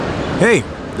Hey,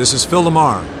 this is Phil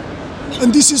Lamar,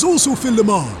 And this is also Phil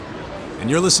Lamar.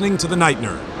 and you're listening to The Night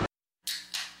Nerd.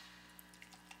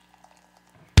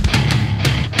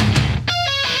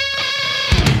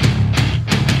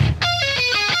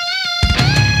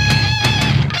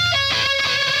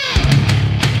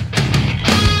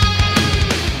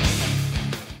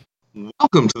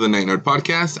 Welcome to the Night Nerd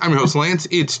Podcast. I'm your host, Lance.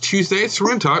 It's Tuesday, so we're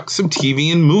going to talk some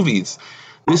TV and movies.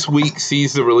 This week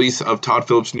sees the release of Todd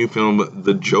Phillips' new film,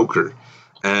 The Joker,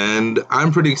 and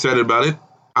I'm pretty excited about it.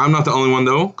 I'm not the only one,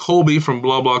 though. Colby from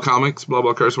Blah Blah Comics, Blah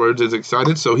Blah Curse Words, is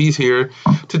excited, so he's here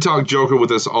to talk Joker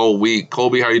with us all week.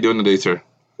 Colby, how are you doing today, sir?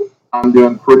 I'm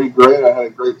doing pretty great. I had a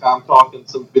great time talking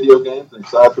some video games and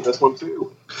excited for this one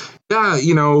too. Yeah,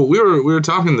 you know, we were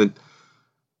talking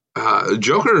that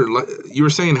Joker, you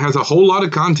were saying, has a whole lot of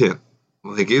content.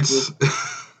 Like, it's...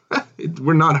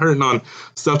 we're not hurting on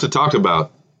stuff to talk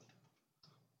about.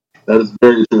 That is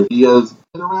very true. He has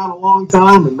been around a long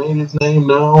time and made his name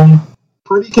known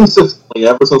pretty consistently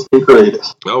ever since we created.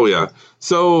 Oh yeah.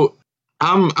 So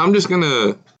I'm just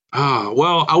gonna.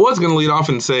 Well, I was gonna lead off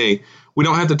and say we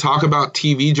don't have to talk about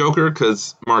TV Joker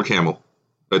because Mark Hamill.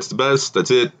 That's the best.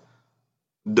 That's it.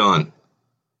 Done.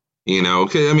 You know.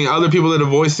 Okay. I mean, other people that have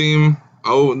voiced him.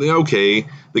 Oh, okay.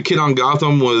 The kid on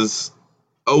Gotham was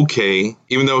okay,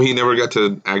 even though he never got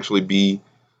to actually be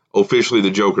officially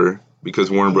the Joker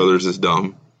because Warner Brothers is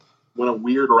dumb. Went a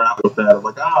weird route with that. Of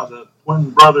like, the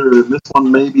twin brother, and this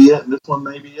one may be it, and this one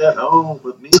may be it. Oh,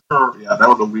 but neither. Yeah, that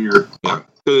was a weird. Yeah.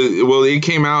 Well, it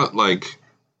came out like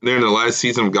they're in the last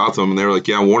season of Gotham, and they were like,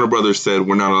 yeah, Warner Brothers said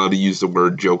we're not allowed to use the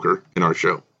word Joker in our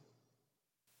show.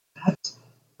 It's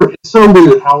so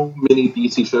weird how many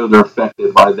DC shows are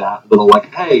affected by that little,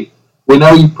 like, hey, we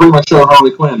know you pretty much show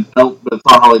Harley Quinn. No, but it's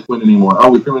not Harley Quinn anymore.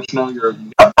 Oh, we pretty much know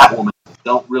you got Batwoman.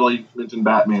 Don't really mention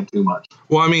Batman too much.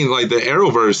 Well, I mean, like, the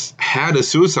Arrowverse had a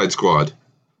Suicide Squad,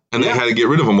 and they had to get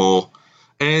rid of them all.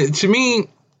 And to me,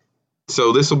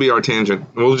 so this will be our tangent.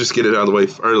 We'll just get it out of the way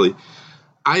early.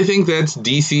 I think that's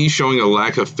DC showing a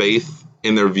lack of faith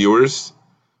in their viewers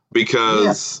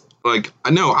because, like, I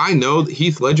know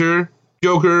Heath Ledger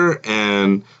Joker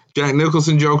and Jack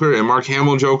Nicholson Joker and Mark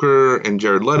Hamill Joker and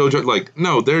Jared Leto Joker. Like,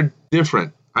 no, they're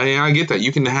different. I get that.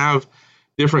 You can have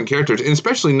different characters, and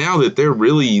especially now that they're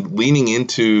really leaning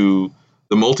into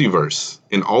the multiverse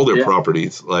in all their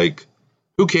properties. Like,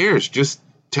 who cares? Just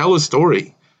tell a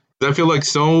story. I feel like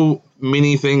so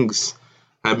many things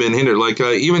have been hindered. Like,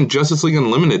 even Justice League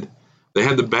Unlimited, they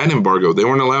had the Bat embargo. They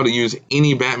weren't allowed to use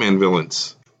any Batman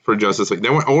villains for Justice League. They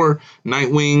weren't, or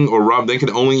Nightwing or Rob. They could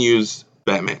only use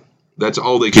Batman. That's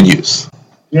all they could use.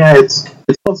 Yeah, it's one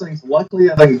of those things.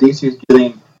 Luckily, I think DC's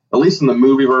getting, at least in the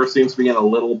movieverse, seems to be getting a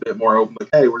little bit more open. Like,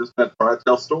 hey, we're just going to try to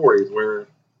tell stories. Where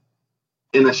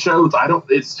in the shows,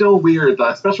 it's still weird,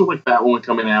 especially with like Batwoman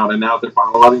coming out, and now they're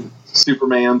finally letting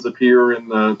Supermans appear in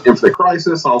the Infinite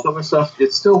Crisis and all this other stuff.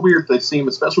 It's still weird. They seem,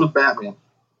 especially with Batman,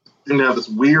 seem to have this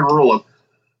weird rule of,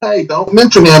 hey, don't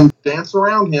mention him, dance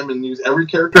around him, and use every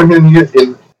character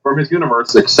from his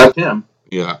universe except him.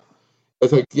 Yeah.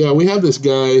 It's like, yeah, we have this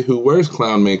guy who wears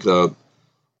clown makeup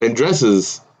and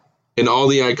dresses in all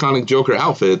the iconic Joker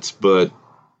outfits, but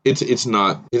it's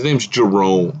not. His name's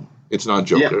Jerome. It's not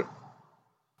Joker.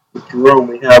 Yeah. Jerome,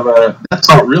 we have that's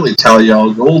not really Talia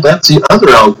al Ghul. That's the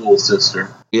other Al Ghul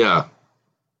sister. Yeah,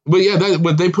 but yeah,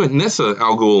 but they put Nissa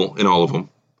Al Ghul in all of them.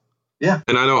 Yeah,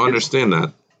 and I don't understand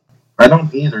that. I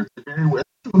don't either. It's very weird.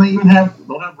 They even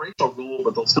they'll have Rachel Ghul,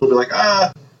 but they'll still be like,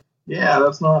 yeah,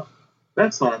 that's not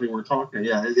who we're talking.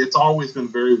 Yeah, it's always been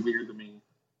very weird to me.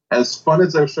 As fun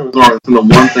as those shows are, it's been the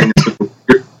one thing that's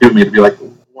given me to be like,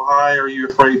 why are you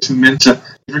afraid to mention?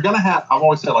 If you're gonna have, I've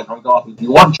always said, like on Gotham, if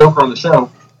you want Joker on the show,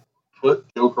 put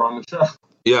Joker on the show.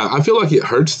 Yeah, I feel like it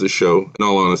hurts the show. In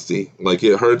all honesty, like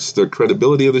it hurts the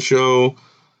credibility of the show.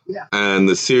 Yeah, and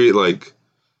the series. Like,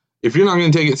 if you're not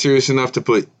going to take it serious enough to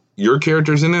put your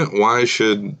characters in it, why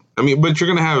should... I mean, but you're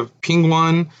going to have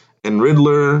Penguin and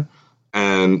Riddler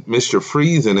and Mr.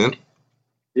 Freeze in it.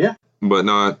 Yeah. But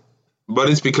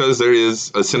it's because there is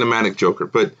a cinematic Joker.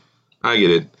 But I get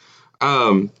it.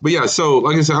 But yeah, so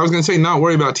like I said, I was going to say not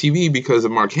worry about TV because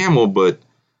of Mark Hamill, but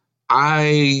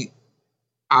I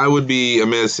would be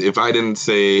amiss if I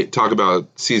didn't talk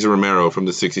about Cesar Romero from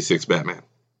the 66 Batman.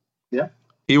 Yeah.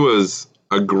 He was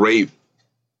a great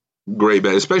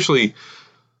Batman, especially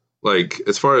like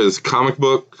as far as comic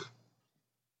book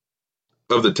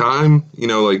of the time, you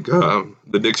know, like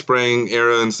the Dick Sprang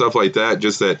era and stuff like that,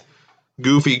 just that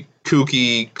goofy,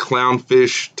 kooky,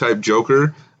 clownfish type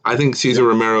Joker. I think Cesar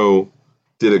Romero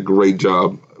did a great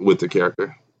job with the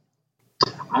character.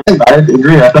 I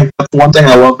agree. I think that's one thing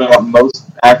I love about most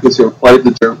actors who have played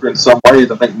the Joker in some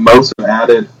ways. I think most have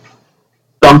added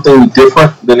something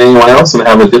different than anyone else and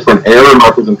have a different air and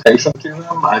representation to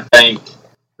them. I think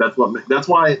that's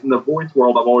why in the voice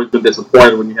world I've always been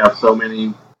disappointed when you have so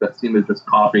many that seem to just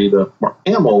copy the Mark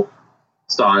Hamill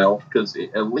style, because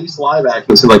at least live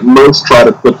action, so like most try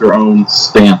to put their own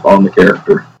stamp on the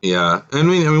character. Yeah, I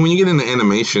mean, when you get into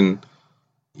animation,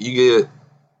 you get,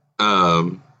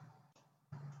 I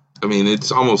mean,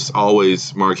 it's almost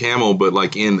always Mark Hamill, but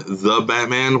like in The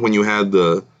Batman, when you had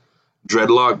the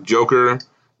dreadlock Joker,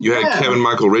 you had Kevin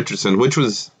Michael Richardson, which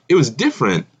was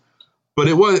different, but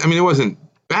it wasn't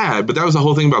bad. But that was the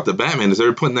whole thing about the Batman, is they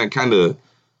were putting that kind of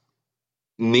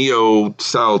Neo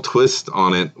style twist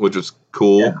on it, which was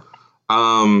cool. Yeah.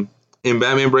 In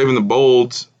Batman Brave and the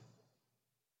Bold,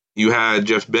 you had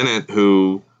Jeff Bennett,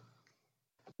 who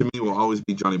to me will always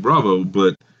be Johnny Bravo,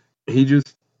 but he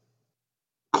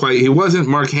wasn't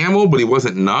Mark Hamill, but he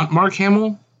wasn't not Mark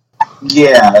Hamill.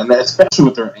 Yeah, and especially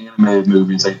with their animated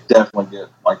movies, they definitely get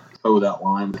like toe that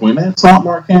line between that's not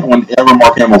Mark Hamill. Whenever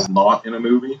Mark Hamill's not in a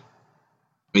movie,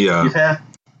 yeah,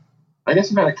 I guess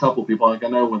you've had a couple people. Like I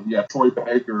know when you have Troy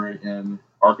Baker in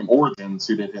Arkham Origins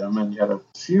who did him, and you had a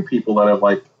few people that have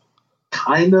like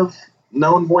kind of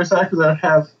known voice actors that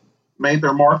have made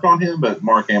their mark on him. But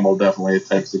Mark Hamill definitely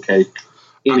takes the cake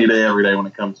any day, every day when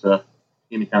it comes to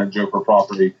any kind of Joker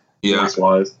property. Yeah,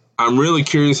 voice-wise. I'm really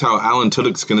curious how Alan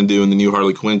Tudyk's going to do in the new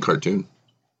Harley Quinn cartoon.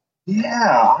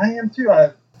 Yeah, I am too.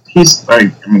 He's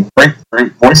great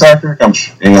voice actor. I'm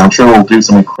sure we'll do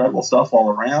some incredible stuff all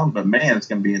around. But man, it's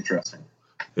going to be interesting.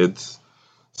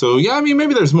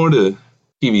 Maybe there's more to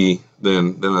TV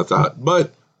than I thought.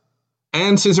 But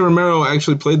and Cesar Romero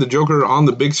actually played the Joker on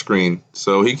the big screen,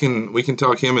 so we can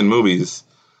talk him in movies.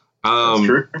 That's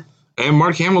true. And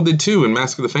Mark Hamill did too in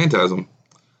Mask of the Phantasm.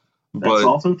 That's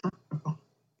also true.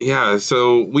 Yeah,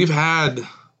 so we've had,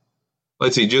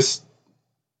 let's see, just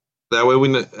that way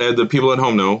the people at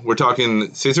home know, we're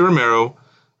talking Cesar Romero,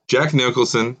 Jack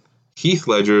Nicholson, Heath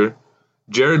Ledger,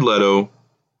 Jared Leto,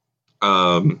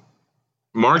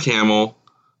 Mark Hamill,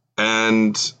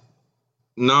 and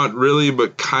not really,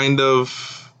 but kind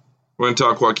of, we're going to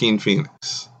talk Joaquin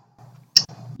Phoenix.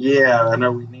 Yeah, I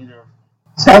know we need to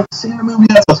have seen the movie.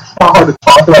 That's hard to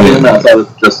talk about him outside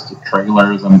of just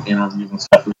trailers and interviews and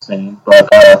stuff we've seen. But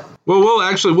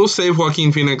we'll save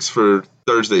Joaquin Phoenix for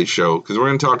Thursday's show, because we're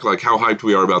going to talk like how hyped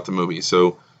we are about the movie.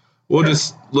 So we'll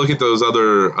just look at those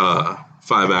other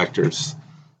 5 actors,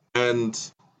 and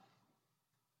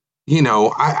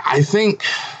I think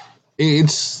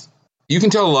you can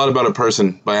tell a lot about a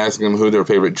person by asking them who their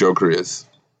favorite Joker is.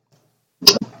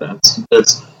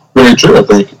 That's very true, I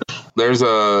think. There's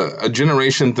a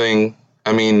generation thing.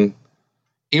 I mean,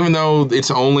 even though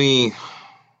it's only,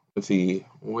 let's see,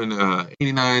 when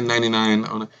 89,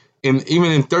 99,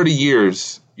 even in 30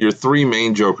 years, your 3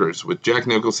 main Jokers with Jack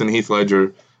Nicholson, Heath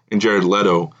Ledger, and Jared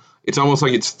Leto, it's almost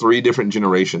like it's 3 different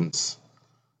generations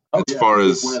as far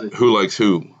as who likes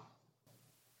who.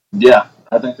 Yeah,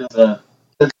 I think there's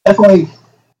definitely,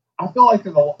 I feel like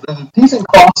there's a decent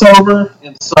crossover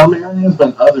in some areas, but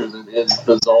in others it is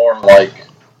bizarre, like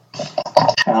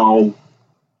how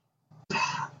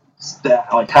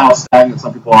stagnant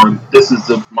some people are. This is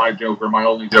my Joker, my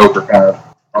only Joker kind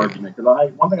of argument.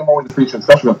 Because one thing I'm always appreciating,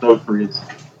 especially with those 3, is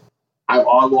I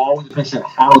will always appreciate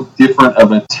how different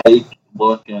of a take,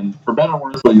 look, and for better or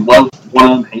worse, whether you love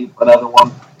one of them, hate another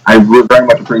one, I very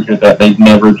much appreciate that they've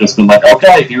never just been like,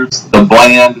 okay, here's the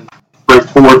bland,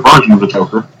 straightforward version of the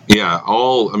Joker. Yeah,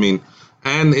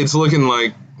 and it's looking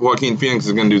like Joaquin Phoenix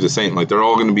is going to do the same. Like, they're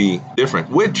all going to be different,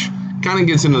 which kind of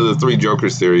gets into the 3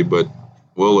 Jokers theory, but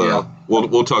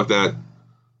we'll talk that.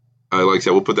 Like I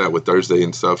said, we'll put that with Thursday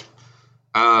and stuff.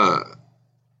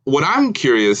 What I'm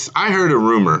curious, I heard a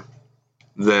rumor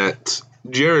that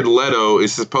Jared Leto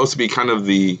is supposed to be kind of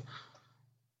the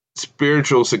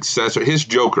spiritual successor, his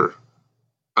Joker,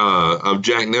 of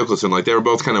Jack Nicholson. Like, they were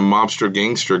both kind of mobster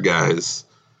gangster guys,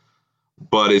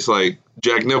 but it's like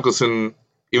Jack Nicholson,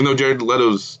 even though Jared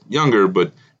Leto's younger,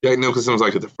 but Jack Nicholson was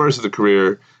like at the first of the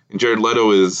career, and Jared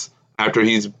Leto is after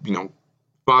he's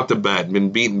fought the Bat,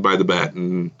 been beaten by the Bat,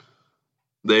 and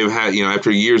they've had after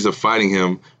years of fighting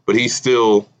him, but he's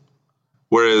still.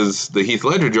 Whereas the Heath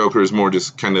Ledger Joker is more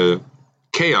just kind of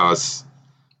chaos.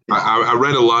 I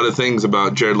read a lot of things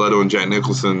about Jared Leto and Jack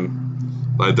Nicholson,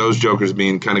 like those Jokers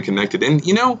being kind of connected, and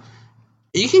I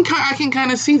can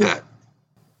kind of see that.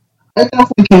 I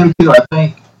definitely can too. I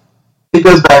think it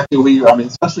goes back to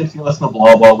especially if you listen to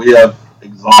Blah Blah, we have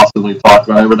exhaustively talked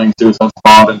about everything Suicide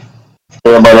Squad and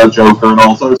Jared Leto Joker and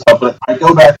all sort of stuff. But I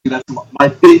go back to that's my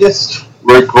biggest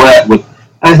regret with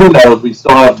And who knows? We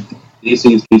still have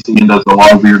DC's DC and does a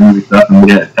lot of weird movie stuff, and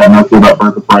we have no clue about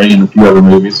Birth of Prey and a few other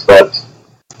movies. But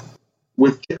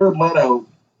with Jared Leto,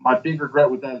 my big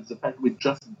regret with that is the fact that we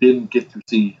just didn't get to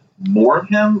see more of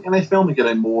him in a film and get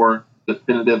a more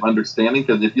definitive understanding.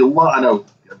 Because if you love, I know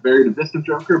a very divisive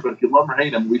Joker, but if you love or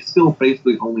hate him, we've still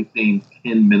basically only seen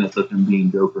 10 minutes of him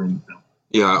being Joker in the film.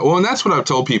 Yeah, well, and that's what I've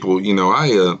told people. You know,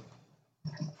 I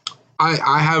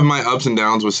have my ups and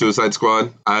downs with Suicide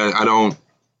Squad. I don't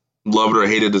love it or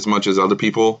hate it as much as other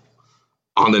people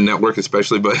on the network,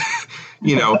 especially. But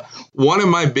you know, one of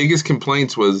my biggest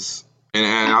complaints was,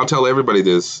 and I'll tell everybody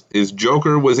this, is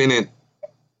Joker was in it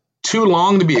too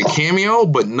long to be a cameo,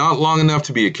 but not long enough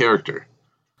to be a character.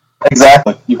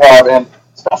 Exactly. You have, and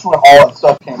especially when all that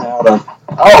stuff came out of,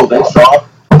 they shot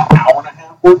an hour and a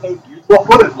half worth of useful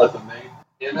footage with him.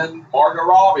 Him and Margot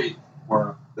Robbie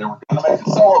they were going to make a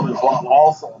solo movie,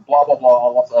 also blah blah blah,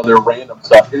 all this other random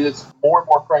stuff. It is more and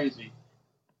more crazy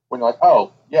when you're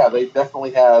like, they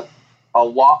definitely had a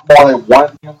lot more they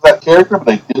wanted to use that character, but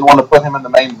they didn't want to put him in the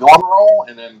main villain role,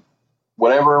 and then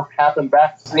whatever happened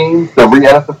back to scenes to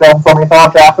re-edit the film so many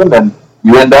times happened, and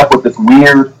you end up with this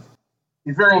weird,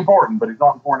 he's very important, but he's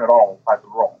not important at all type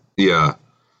of role. Yeah.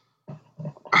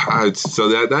 So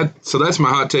that's my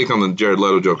hot take on the Jared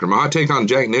Leto Joker. My hot take on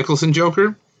Jack Nicholson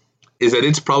Joker is that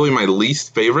it's probably my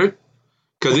least favorite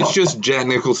because it's just Jack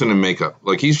Nicholson in makeup.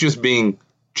 Like, he's just being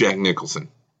Jack Nicholson.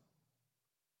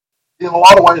 In a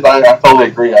lot of ways, I totally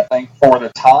agree. I think for the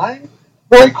time,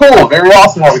 very cool, very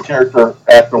awesome to have a character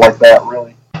actor like that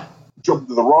really jump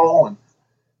into the role and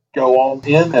go all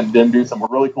in and then do some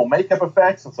really cool makeup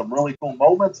effects and some really cool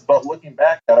moments. But looking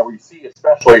back at it, we see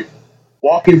especially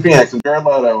Joaquin Phoenix and Jared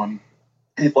Leto and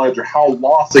Heath Ledger, how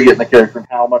lost they get in the character and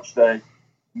how much they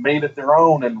made it their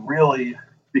own and really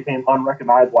became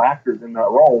unrecognizable actors in that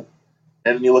role.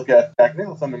 And then you look at Jack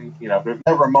Nicholson, and there's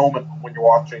never a moment when you're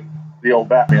watching the old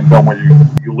Batman film where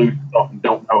you lose yourself and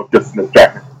don't know if this is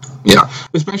Jack Nicholson. Yeah,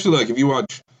 especially like if you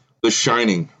watch The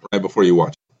Shining right before you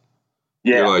watch it.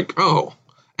 Yeah. You're like, oh.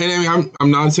 And I mean,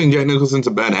 I'm not saying Jack Nicholson's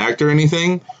a bad actor or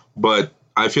anything, but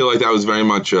I feel like that was very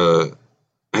much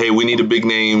hey, we need a big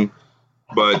name,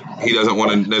 but he doesn't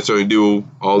want to necessarily do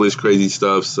all this crazy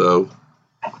stuff, so.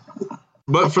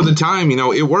 But for the time,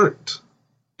 it worked.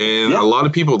 And a lot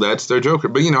of people, that's their Joker.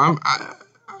 But, I'm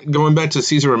going back to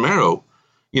Cesar Romero,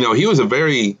 he was a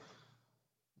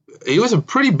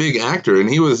pretty big actor, and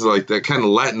he was like that kind of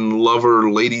Latin lover,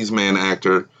 ladies' man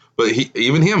actor. But he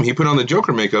put on the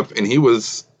Joker makeup, and he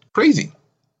was crazy,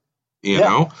 you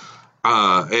know?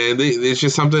 And it's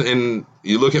just something, and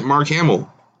you look at Mark Hamill,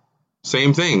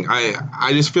 same thing.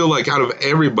 I just feel like out of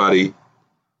everybody,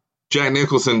 Jack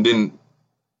Nicholson didn't.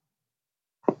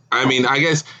 I mean, I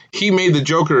guess he made the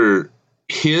Joker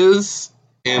his,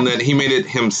 and that he made it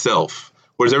himself,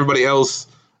 whereas everybody else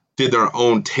did their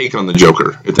own take on the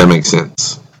Joker, if that makes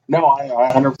sense. No, I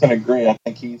 100% agree. I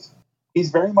think he's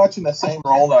very much in the same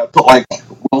role that like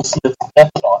Will Smith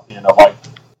headshot in. Of like,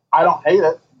 I don't hate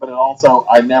it, but it also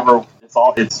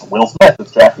it's Will Smith,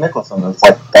 it's Jack Nicholson. It's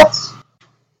like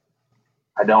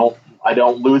I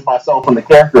don't lose myself in the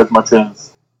character as much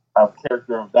as a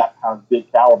character of that kind of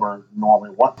big caliber normally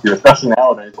wants to, especially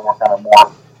nowadays when we're kind of more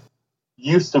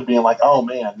used to being like, oh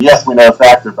man, yes, we know this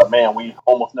actor, but man, we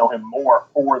almost know him more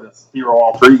for this hero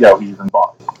alter ego he's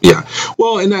involved. Yeah,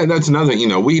 well, and that's another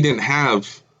thing. We didn't have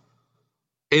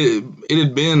it. It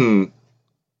had been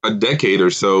a decade or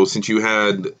so since you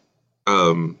had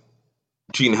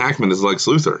Gene Hackman as Lex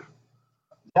Luthor.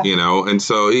 Yeah. And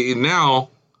so now,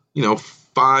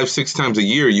 5-6 times a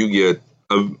year you get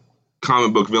a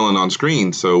comic book villain on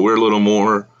screen, so we're a little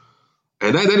more,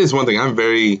 and that is one thing I'm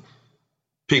very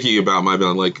picky about my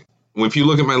villain. Like, if you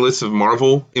look at my list of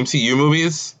Marvel MCU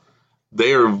movies,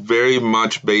 they are very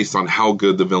much based on how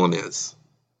good the villain is.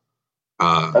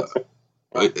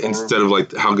 Instead of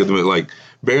like how good like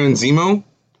Baron Zemo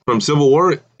from Civil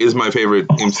War is my favorite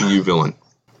MCU villain.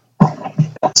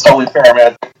 That's totally fair,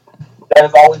 man. That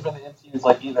has always been the MCU's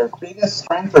like either biggest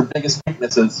strength or biggest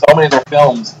weaknesses. So many of their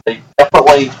films, they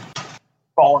definitely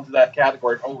fall into that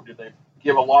category. Oh, did they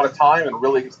give a lot of time and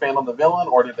really expand on the villain,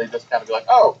 or did they just kind of be like,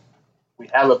 oh, we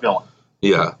have a villain?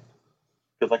 Yeah.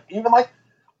 Because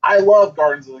I love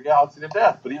Guardians of the Galaxy to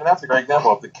death, but even that's a great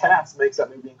example. If the cast makes that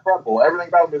movie incredible, everything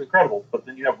about the movie is incredible, but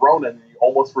then you have Ronan, and you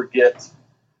almost forget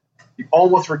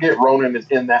Ronan is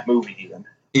in that movie even.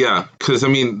 Yeah, because,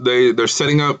 they're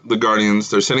setting up the Guardians,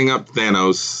 they're setting up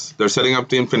Thanos, they're setting up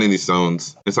the Infinity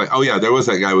Stones. It's like, oh yeah, there was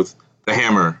that guy with the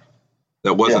hammer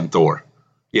that wasn't Thor.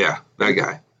 Yeah, that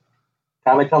guy.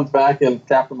 Kind of comes back in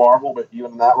Captain Marvel, but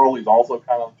even in that role, he's also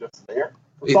kind of just there.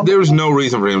 There was no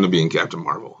reason for him to be in Captain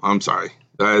Marvel. I'm sorry.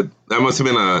 That must have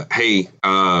been hey,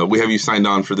 we have you signed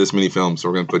on for this many films, so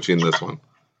we're going to put you in this one.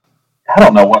 I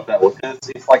don't know what that was.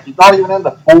 It's like he's not even in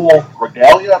the full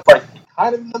regalia. It's like he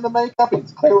kind of is in the makeup.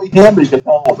 It's clearly him, but you can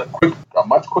tell it was a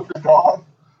much quicker job.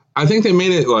 I think they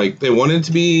made it like they wanted it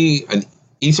to be an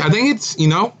Easter. I think it's,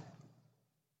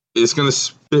 it's going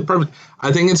to fit perfect.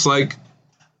 I think it's like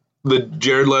the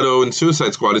Jared Leto and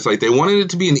Suicide Squad. It's like they wanted it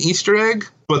to be an Easter egg,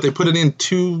 but they put it in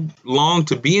too long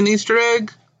to be an Easter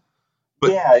egg.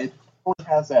 But, yeah, it totally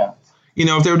has that.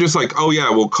 If they were just like, oh, yeah,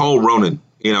 we'll call Ronan.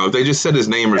 If they just said his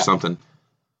name or something.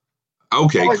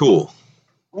 Okay, cool.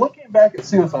 Looking back at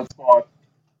Suicide Squad,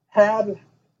 had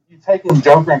you taken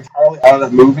Joker entirely out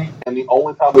of the movie, and the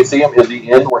only time we see him is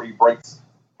the end where he breaks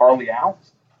Harley out,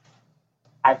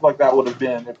 I feel like that would have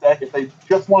been, if they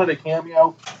just wanted a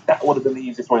cameo, that would have been the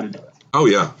easiest way to do it. Oh,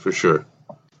 yeah, for sure.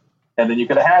 And then you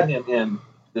could have had him in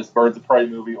this Birds of Prey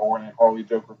movie or in a Harley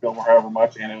Joker film or however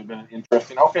much, and it would have been an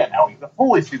interesting, okay, now we can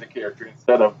fully see the character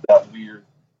instead of that weird.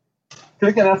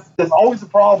 Because again, that's always the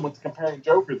problem with comparing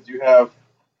Jokers. You have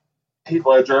Heath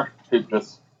Ledger, who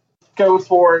just goes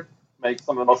for it, makes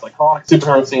some of the most iconic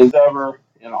superhero scenes ever,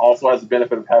 and also has the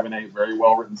benefit of having a very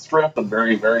well-written script and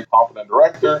very, very competent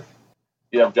director.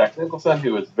 You have Jack Nicholson,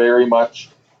 who is very much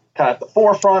kind of at the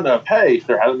forefront of, hey,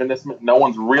 there hasn't been this, no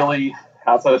one's really,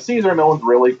 outside of Caesar, no one's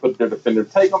really put their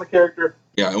definitive take on the character.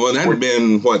 Yeah, well, that had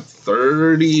been,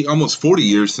 30, almost 40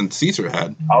 years since Caesar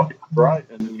had. Okay, right.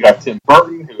 And then you got Tim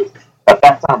Burton, who is at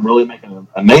that time really making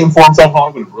a name for himself,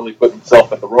 Hollywood, and really put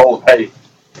himself at the role of, hey,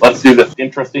 let's do this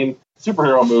interesting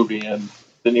superhero movie. And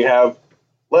then you have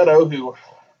Leto, who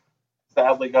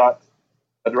sadly got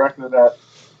a director that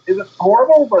isn't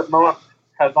horrible, but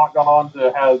has not gone on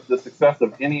to have the success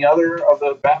of any other of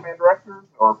the Batman directors.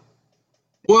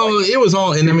 It was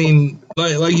all, and I mean,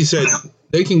 like you said,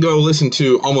 they can go listen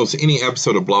to almost any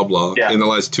episode of Blah Blah in the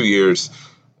last 3 years,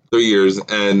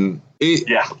 and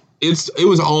it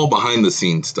was all behind the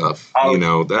scenes stuff.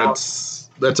 That's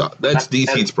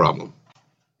DC's problem.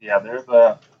 Yeah, that's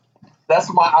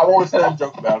I've always had a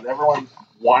joke about it. Everyone's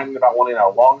whining about wanting a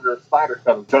longer Snyder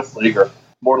cut of Justice League or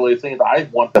more deleted scenes. I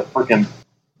want the freaking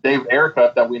David Ayer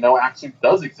cut that we know actually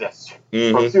does exist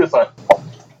from Suicide Squad.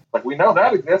 Like, we know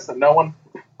that exists, and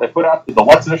they put out the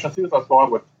deluxe edition of Suicide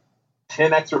Squad with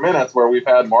 10 extra minutes where we've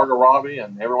had Margot Robbie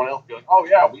and everyone else be like, oh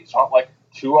yeah, we shot like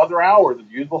 2 other hours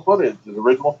of usable footage.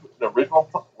 Originally it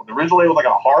was like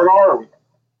a hard hour with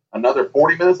another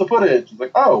 40 minutes of footage. It's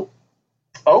like, oh,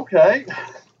 okay.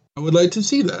 I would like to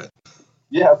see that.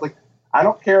 Yeah, it's like, I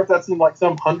don't care if that's in like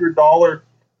some $100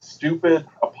 stupid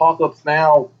Apocalypse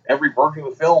Now every version of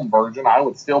the film version. I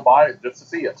would still buy it just to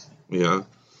see it. Yeah.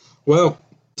 Well,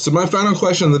 so my final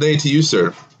question of the day to you,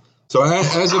 sir. So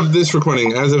as of this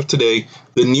recording, as of today,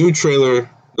 the new trailer,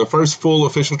 the first full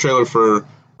official trailer for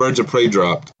Birds of Prey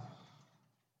dropped.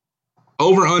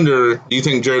 Over under, do you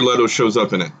think Jared Leto shows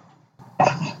up in it?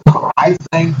 I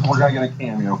think we're going to get a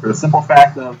cameo for the simple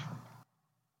fact of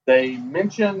they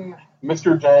mention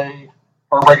Mr. J,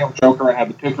 her regular Joker, and have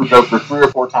the picture of Joker 3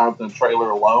 or 4 times in the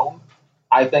trailer alone.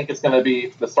 I think it's going to be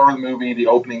the start of the movie, the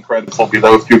opening credits will be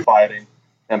those two fighting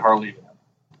and her leaving him.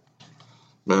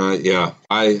 Yeah.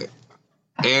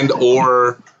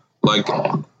 Or like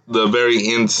the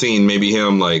very end scene, maybe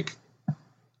him like,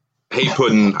 hey,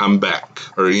 Puddin', I'm back,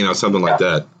 or something like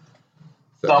that.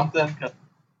 So. Something.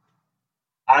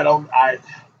 I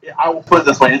will put it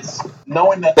this way: it's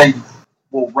knowing that they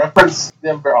will reference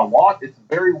them a lot. It's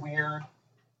very weird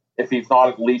if he's not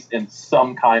at least in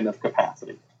some kind of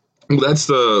capacity. That's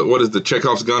what is the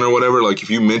Chekhov's gun or whatever? Like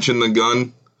if you mention the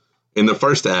gun in the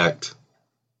first act,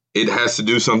 it has to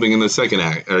do something in the second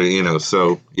act, or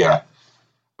so yeah.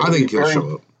 I think he'll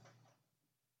show up.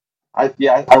 I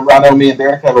know me and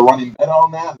Derek have a running bet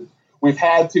on that. We've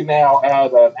had to now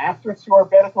add an asterisk to our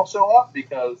bet if he'll show up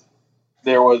because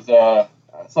there was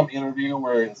some interview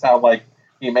where it sounded like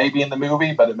he may be in the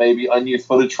movie, but it may be unused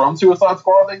footage from Suicide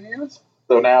Squad they used.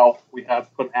 So now we have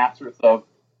to put an asterisk of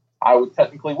I would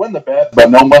technically win the bet,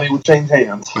 but no money would change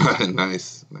hands.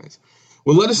 Nice.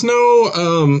 Well, let us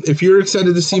know if you're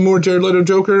excited to see more Jared Leto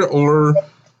Joker or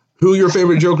who your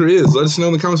favorite Joker is. Let us know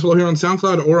in the comments below here on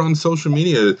SoundCloud or on social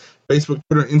media, Facebook,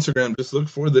 Twitter, Instagram. Just look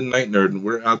for The Night Nerd.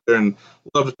 We're out there and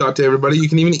love to talk to everybody. You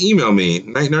can even email me,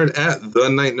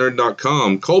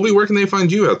 nightnerd@thenightnerd.com. Colby, where can they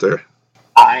find you out there?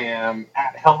 I am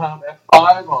at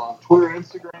HellhoundF5 on Twitter and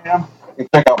Instagram. You can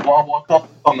check out Blah Blah Cup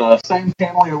on the same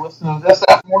channel you're listening to this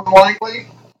at, more than likely.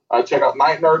 Check out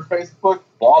Night Nerd Facebook,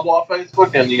 Blah Blah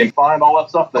Facebook, and you can find all that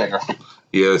stuff there.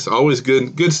 Yes, always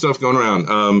good stuff going around.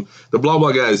 The Blah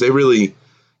Blah guys, they really,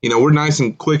 we're nice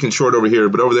and quick and short over here,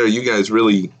 but over there, you guys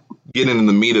really get into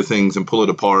the meat of things and pull it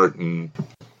apart. And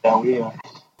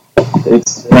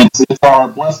it's our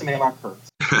blessing and our curse.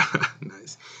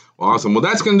 Nice. Well, awesome. Well,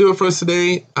 that's going to do it for us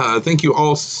today. Thank you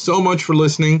all so much for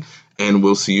listening, and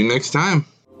we'll see you next time.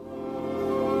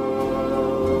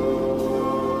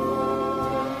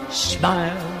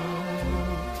 Smile,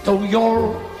 though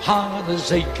your heart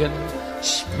is aching.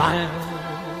 Smile,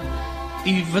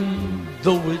 even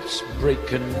though it's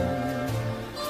breaking.